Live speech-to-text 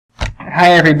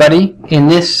Hi everybody. In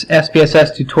this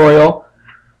SPSS tutorial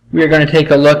we are going to take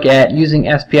a look at using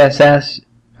SPSS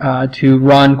to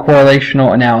run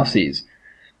correlational analyses.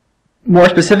 More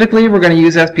specifically, we're going to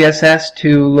use SPSS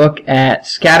to look at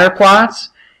scatter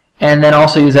plots and then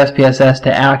also use SPSS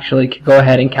to actually go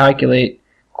ahead and calculate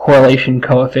correlation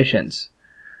coefficients.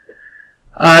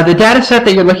 The data set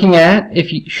that you're looking at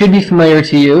should be familiar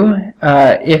to you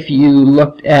if you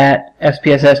looked at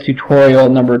SPSS tutorial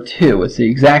number 2. It's the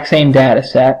exact same data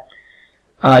set.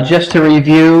 Just to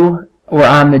review, we're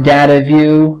on the data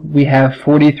view. We have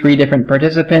 43 different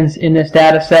participants in this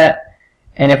data set,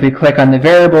 and if we click on the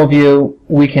variable view,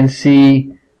 we can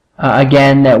see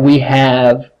again that we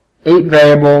have 8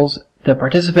 variables: the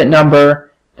participant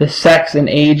number, the sex and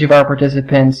age of our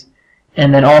participants,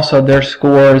 and then also their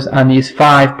scores on these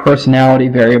 5 personality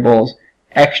variables: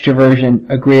 extroversion,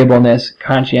 agreeableness,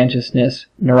 conscientiousness,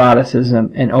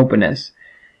 neuroticism, and openness.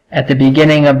 At the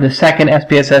beginning of the second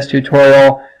SPSS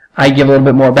tutorial, I give a little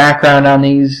bit more background on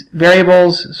these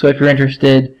variables, so if you're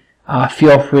interested,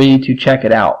 feel free to check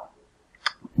it out.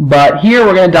 But here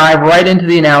we're going to dive right into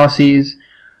the analyses,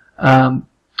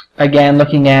 again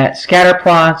looking at scatter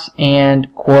plots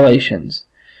and correlations.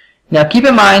 Now keep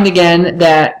in mind again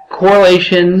that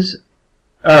correlations,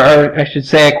 or I should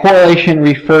say a correlation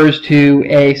refers to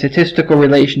a statistical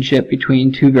relationship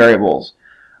between 2 variables,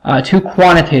 2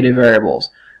 quantitative variables.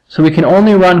 So we can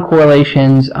only run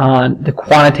correlations on the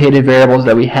quantitative variables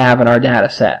that we have in our data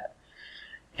set.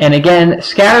 And again,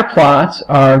 scatter plots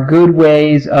are good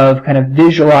ways of kind of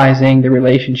visualizing the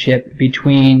relationship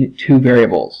between 2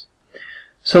 variables.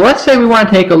 So let's say we want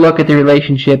to take a look at the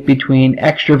relationship between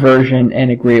extroversion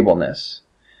and agreeableness.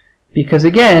 Because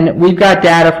again, we've got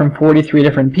data from 43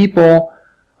 different people.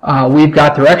 We've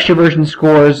got their extroversion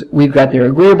scores, we've got their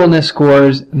agreeableness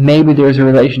scores. Maybe there's a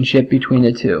relationship between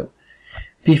the 2.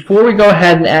 Before we go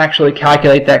ahead and actually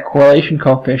calculate that correlation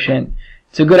coefficient,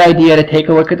 it's a good idea to take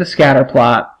a look at the scatter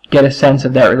plot, get a sense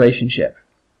of that relationship.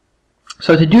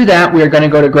 So to do that, we are going to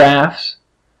go to Graphs.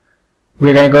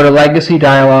 We're going to go to Legacy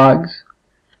Dialogues.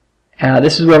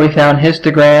 This is where we found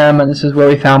histogram, and this is where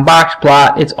we found box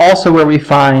plot. It's also where we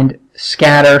find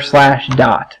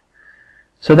scatter/dot.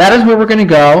 So that is where we're going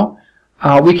to go.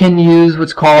 We can use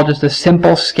what's called just a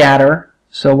simple scatter.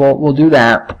 So we'll do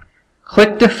that.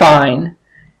 Click Define,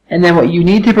 and then what you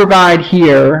need to provide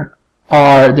here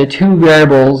are the 2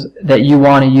 variables that you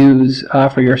want to use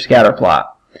for your scatter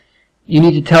plot. You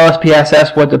need to tell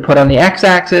SPSS what to put on the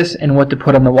x-axis and what to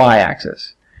put on the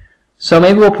y-axis. So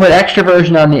maybe we'll put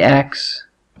extroversion on the x,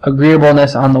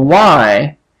 agreeableness on the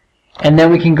y, and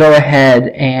then we can go ahead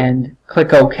and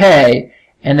click OK,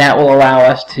 and that will allow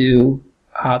us to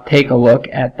take a look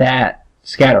at that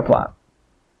scatter plot.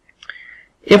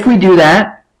 If we do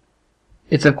that,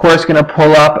 it's of course going to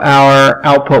pull up our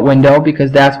output window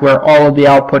because that's where all of the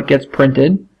output gets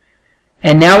printed.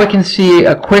 And now we can see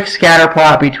a quick scatter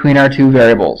plot between our 2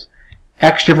 variables.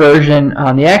 Extroversion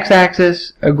on the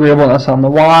x-axis, agreeableness on the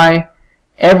y.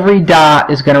 Every dot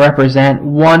is going to represent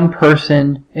 1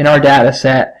 person in our data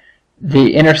set,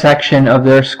 the intersection of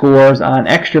their scores on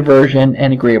extroversion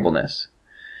and agreeableness.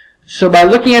 So by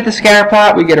looking at the scatter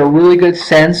plot, we get a really good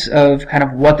sense of kind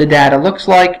of what the data looks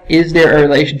like. Is there a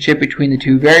relationship between the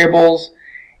 2 variables?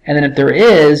 And then if there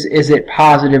is it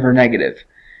positive or negative?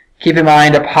 Keep in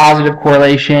mind a positive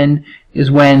correlation is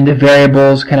when the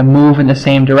variables kind of move in the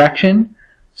same direction.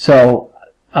 So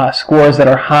scores that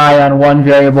are high on one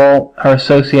variable are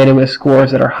associated with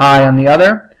scores that are high on the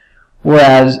other,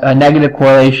 whereas a negative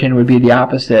correlation would be the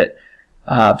opposite.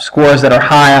 Scores that are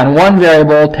high on one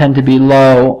variable tend to be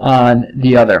low on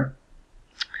the other.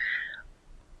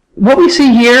 What we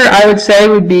see here, I would say,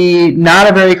 would be not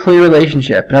a very clear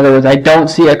relationship. In other words, I don't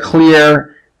see a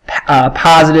clear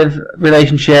positive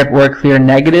relationship or a clear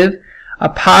negative. A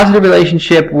positive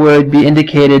relationship would be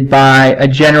indicated by a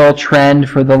general trend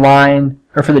for the line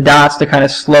or for the dots to kind of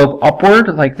slope upward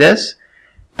like this.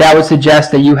 That would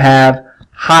suggest that you have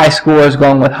high scores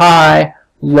going with high,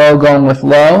 low going with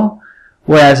low,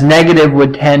 whereas negative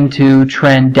would tend to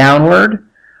trend downward.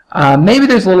 Maybe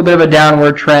there's a little bit of a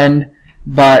downward trend,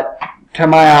 but to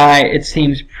my eye it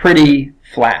seems pretty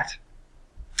flat.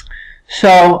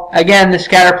 So again, the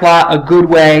scatter plot, a good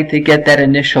way to get that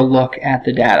initial look at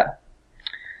the data.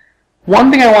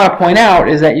 One thing I want to point out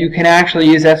is that you can actually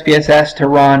use SPSS to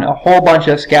run a whole bunch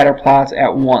of scatter plots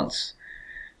at once.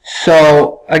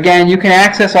 So again, you can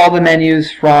access all the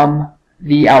menus from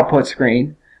the output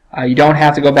screen. You don't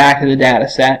have to go back to the data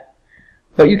set,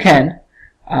 but you can.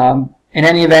 In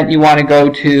any event, you want to go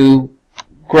to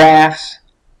Graphs,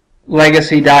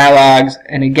 Legacy Dialogues,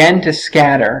 and again to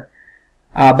Scatter.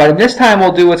 But this time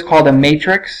we'll do what's called a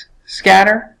matrix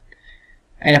scatter.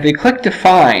 And if we click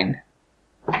define,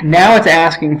 now it's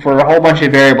asking for a whole bunch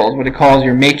of variables, what it calls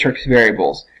your matrix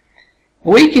variables.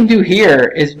 What you can do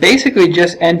here is basically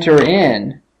just enter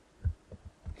in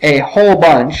a whole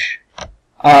bunch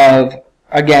of,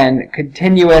 again,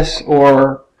 continuous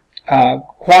or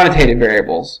quantitative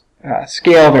variables,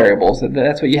 scale variables.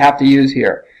 That's what you have to use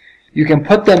here. You can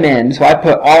put them in. So I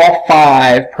put all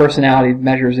 5 personality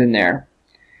measures in there.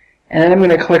 And then I'm going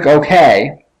to click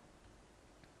OK.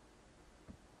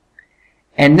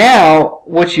 And now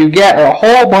what you get are a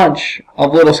whole bunch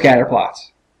of little scatter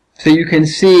plots. So you can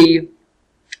see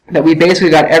that we basically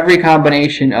got every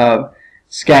combination of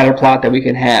scatter plot that we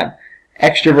can have.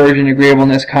 Extroversion,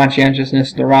 agreeableness,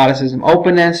 conscientiousness, neuroticism,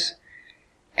 openness.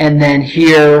 And then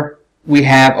here we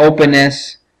have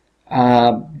openness.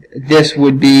 This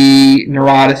would be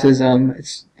neuroticism.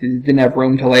 It didn't have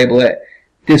room to label it.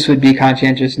 This would be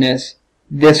conscientiousness.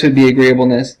 This would be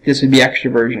agreeableness. This would be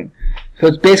extroversion. So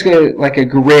it's basically like a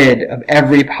grid of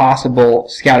every possible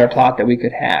scatter plot that we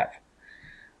could have.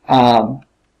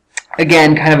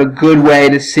 Again, kind of a good way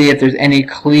to see if there's any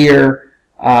clear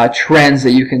trends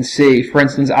that you can see. For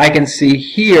instance, I can see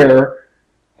here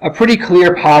a pretty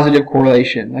clear positive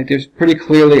correlation. Like there's pretty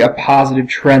clearly a positive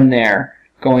trend there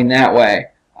going that way,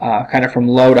 kind of from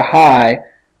low to high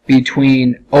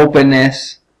between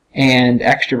openness and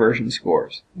extroversion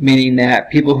scores, meaning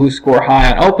that people who score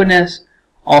high on openness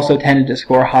also tended to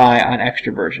score high on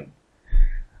extroversion.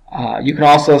 You can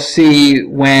also see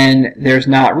when there's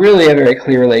not really a very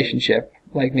clear relationship,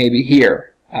 like maybe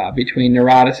here, between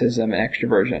neuroticism and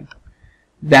extroversion.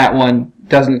 That one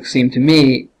doesn't seem to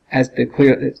me as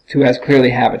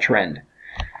clearly have a trend.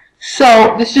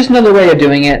 So this is just another way of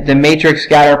doing it. The matrix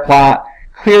scatter plot.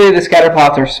 Clearly the scatter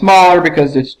plots are smaller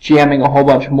because it's jamming a whole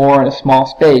bunch more in a small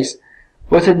space.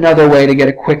 But it's another way to get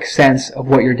a quick sense of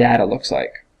what your data looks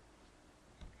like.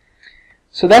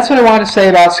 So that's what I wanted to say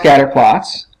about scatter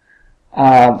plots.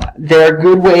 There are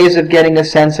good ways of getting a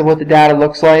sense of what the data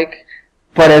looks like,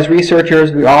 but as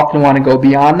researchers we often want to go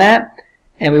beyond that,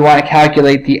 and we want to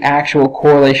calculate the actual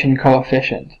correlation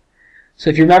coefficient. So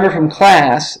if you remember from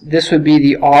class, this would be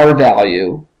the R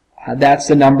value. That's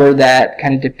the number that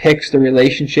kind of depicts the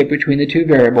relationship between the two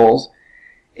variables.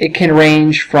 It can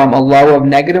range from a low of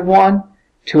 -1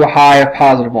 to a high of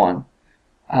 +1.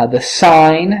 The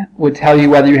sign would tell you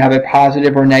whether you have a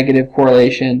positive or negative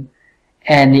correlation,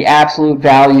 and the absolute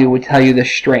value would tell you the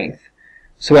strength.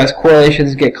 So as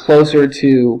correlations get closer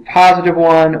to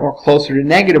 +1 or closer to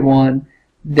 -1,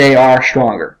 they are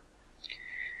stronger.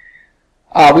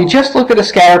 We just looked at a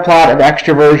scatter plot of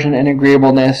extroversion and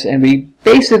agreeableness, and we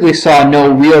basically saw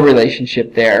no real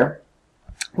relationship there.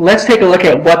 Let's take a look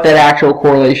at what that actual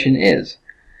correlation is.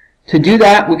 To do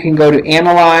that, we can go to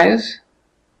Analyze,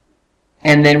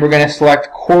 and then we're going to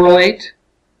select Correlate,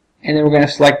 and then we're going to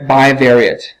select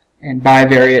Bivariate. And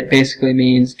bivariate basically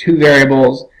means two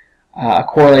variables, a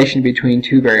correlation between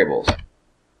two variables.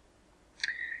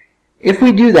 If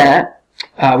we do that,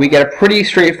 we get a pretty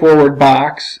straightforward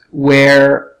box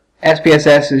where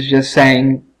SPSS is just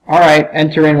saying, all right,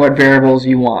 enter in what variables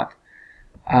you want.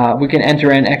 We can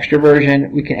enter in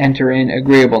extroversion, we can enter in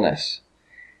agreeableness.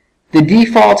 The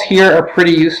defaults here are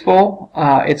pretty useful.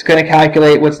 It's going to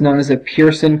calculate what's known as a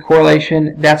Pearson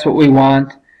correlation. That's what we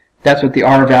want. That's what the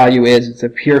R value is. It's a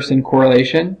Pearson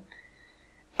correlation.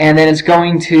 And then it's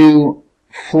going to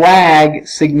flag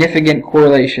significant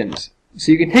correlations.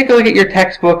 So you can take a look at your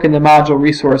textbook and the module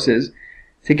resources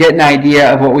to get an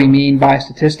idea of what we mean by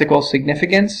statistical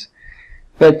significance.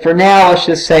 But for now, let's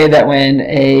just say that when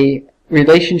a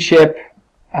relationship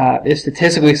is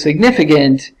statistically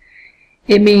significant,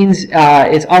 it means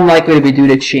it's unlikely to be due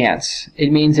to chance.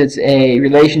 It means it's a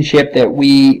relationship that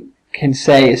we can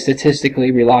say is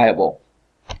statistically reliable.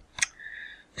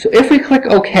 So if we click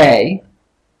OK,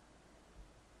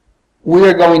 we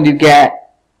are going to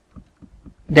get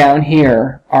down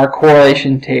here our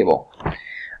correlation table.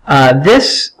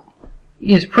 This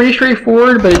is pretty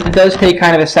straightforward, but it does take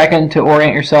kind of a second to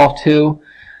orient yourself to.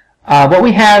 What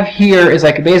we have here is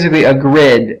like basically a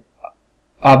grid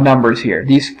of numbers here.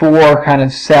 These four kind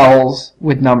of cells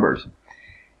with numbers.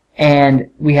 And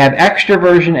we have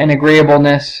extroversion and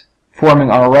agreeableness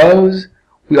forming our rows.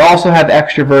 We also have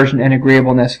extroversion and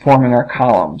agreeableness forming our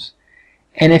columns.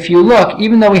 And if you look,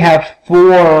 even though we have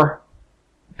four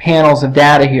panels of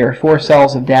data here, four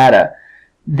cells of data,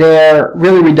 they're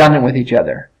really redundant with each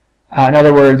other. In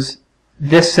other words,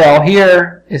 this cell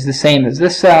here is the same as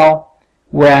this cell,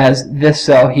 whereas this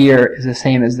cell here is the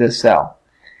same as this cell.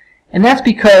 And that's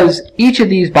because each of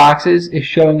these boxes is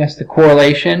showing us the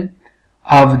correlation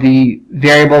of the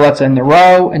variable that's in the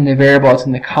row and the variable that's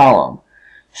in the column.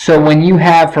 So when you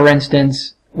have, for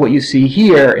instance, what you see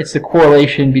here, it's the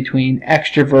correlation between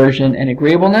extroversion and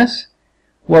agreeableness.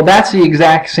 Well, that's the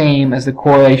exact same as the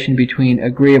correlation between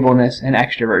agreeableness and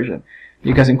extroversion,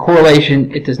 because in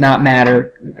correlation it does not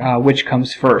matter which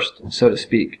comes first, so to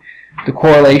speak. The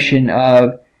correlation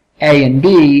of A and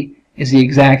B is the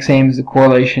exact same as the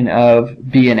correlation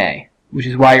of B and A, which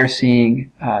is why you're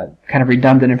seeing kind of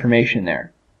redundant information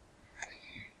there.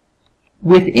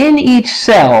 Within each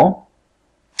cell,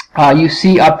 you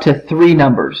see up to 3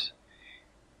 numbers.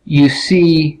 You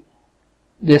see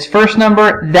this first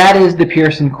number, that is the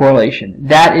Pearson correlation.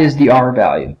 That is the R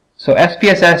value. So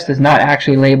SPSS does not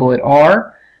actually label it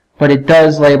R, but it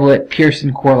does label it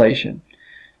Pearson correlation.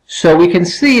 So we can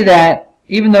see that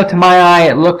even though to my eye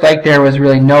it looked like there was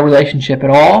really no relationship at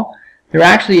all, there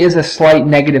actually is a slight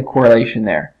negative correlation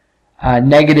there,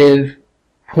 negative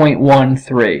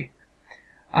 0.13.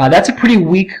 That's a pretty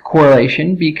weak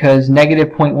correlation because negative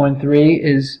 0.13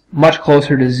 is much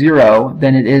closer to 0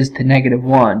 than it is to negative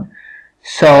 1.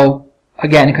 So,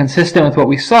 again, consistent with what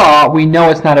we saw, we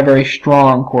know it's not a very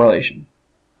strong correlation.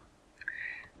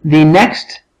 The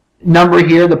next number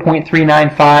here, the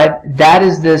 0.395, that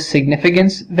is the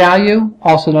significance value,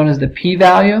 also known as the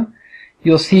p-value.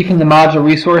 You'll see from the module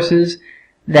resources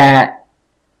that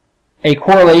a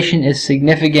correlation is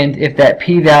significant if that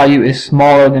p-value is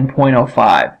smaller than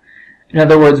 0.05. In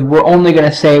other words, we're only going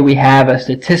to say we have a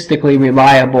statistically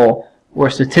reliable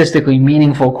or statistically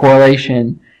meaningful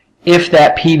correlation if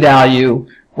that p-value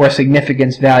or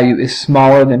significance value is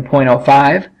smaller than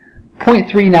 0.05.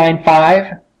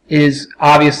 0.395 is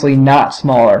obviously not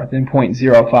smaller than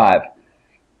 0.05.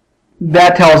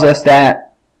 That tells us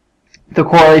that the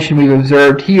correlation we've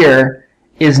observed here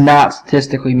is not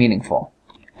statistically meaningful.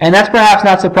 And that's perhaps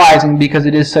not surprising because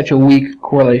it is such a weak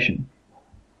correlation.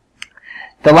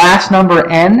 The last number,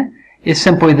 n, is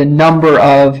simply the number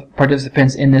of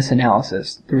participants in this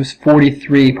analysis. There was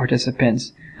 43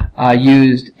 participants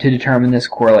used to determine this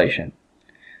correlation.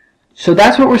 So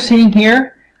that's what we're seeing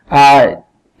here.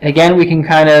 Again, we can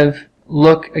kind of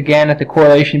look again at the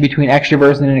correlation between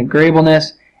extroversion and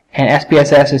agreeableness, and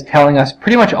SPSS is telling us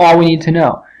pretty much all we need to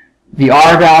know. The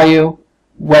R value,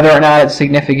 whether or not it's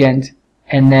significant,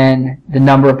 and then the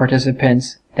number of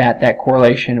participants that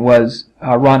correlation was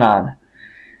run on.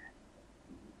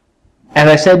 As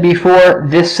I said before,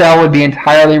 this cell would be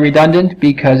entirely redundant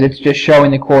because it's just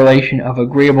showing the correlation of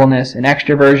agreeableness and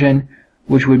extroversion,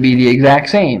 which would be the exact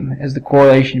same as the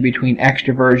correlation between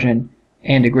extroversion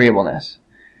and agreeableness.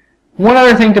 One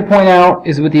other thing to point out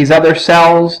is with these other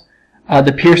cells,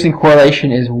 the Pearson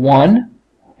correlation is 1,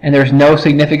 and there's no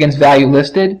significance value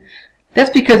listed. That's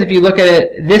because if you look at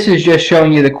it, this is just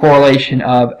showing you the correlation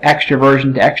of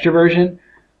extroversion to extroversion,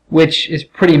 which is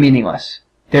pretty meaningless.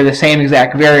 They're the same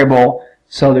exact variable,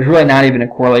 so there's really not even a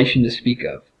correlation to speak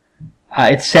of.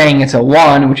 It's saying it's a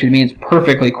 1, which means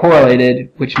perfectly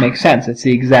correlated, which makes sense. It's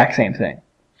the exact same thing.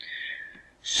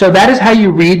 So that is how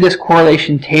you read this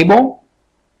correlation table.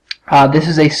 This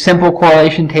is a simple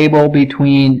correlation table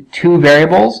between 2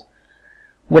 variables.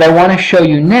 What I want to show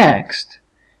you next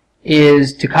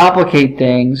is, to complicate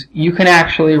things, you can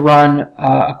actually run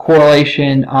a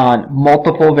correlation on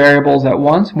multiple variables at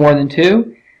once, more than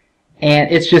 2,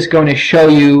 and it's just going to show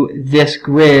you this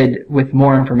grid with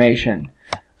more information.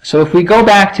 So if we go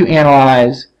back to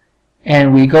Analyze,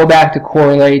 and we go back to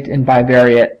Correlate and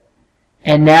Bivariate,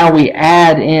 and now we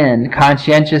add in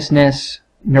conscientiousness,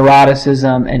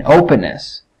 neuroticism, and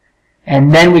openness,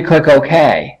 and then we click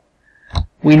OK,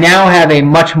 we now have a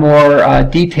much more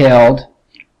detailed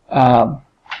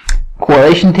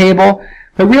correlation table.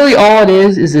 But really all it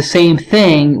is the same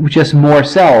thing with just more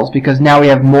cells, because now we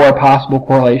have more possible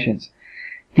correlations.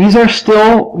 These are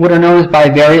still what are known as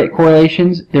bivariate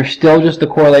correlations. They're still just the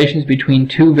correlations between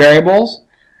 2 variables.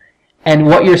 And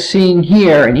what you're seeing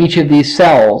here in each of these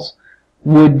cells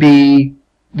would be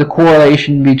the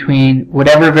correlation between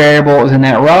whatever variable is in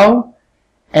that row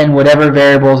and whatever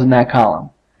variable is in that column.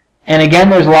 And again,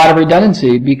 there's a lot of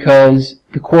redundancy because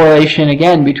the correlation,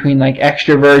 again, between like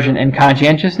extroversion and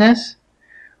conscientiousness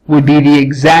would be the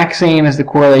exact same as the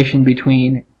correlation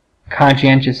between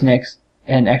conscientiousness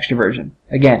and extroversion.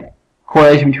 Again,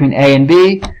 correlation between A and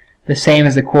B, the same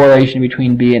as the correlation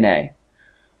between B and A.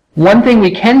 One thing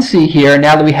we can see here,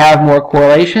 now that we have more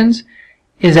correlations,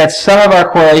 is that some of our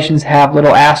correlations have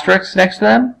little asterisks next to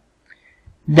them.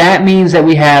 That means that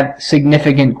we have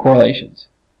significant correlations.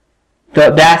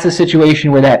 That's a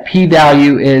situation where that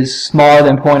p-value is smaller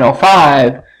than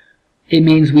 0.05. It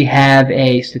means we have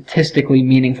a statistically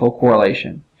meaningful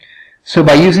correlation. So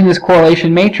by using this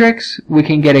correlation matrix, we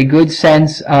can get a good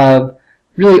sense of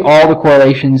really all the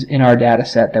correlations in our data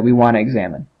set that we want to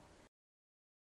examine.